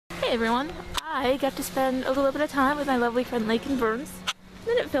everyone, I got to spend a little bit of time with my lovely friend Laken Burns.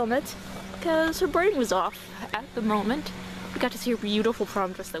 Didn't film it because her brain was off at the moment. We got to see her beautiful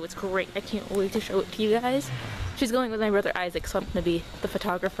prom dress though. It's great. I can't wait to show it to you guys. She's going with my brother Isaac, so I'm gonna be the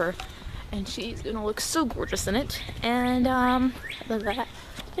photographer, and she's gonna look so gorgeous in it. And other than that,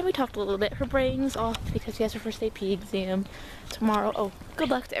 then we talked a little bit. Her brain's off because she has her first AP exam tomorrow. Oh, good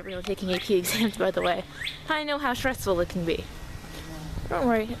luck to everyone taking AP exams, by the way. I know how stressful it can be. Don't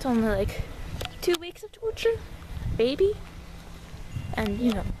worry, it's only like 2 weeks of torture, baby. And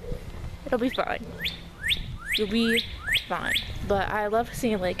you know, it'll be fine. You'll be fine. But I love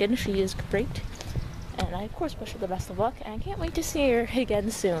seeing Laken. She is great. And I of course wish her the best of luck, and I can't wait to see her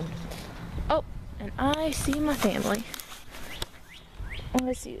again soon. Oh, and I see my family.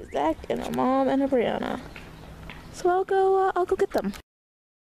 I see Zach and a mom and a Brianna. So I'll go get them.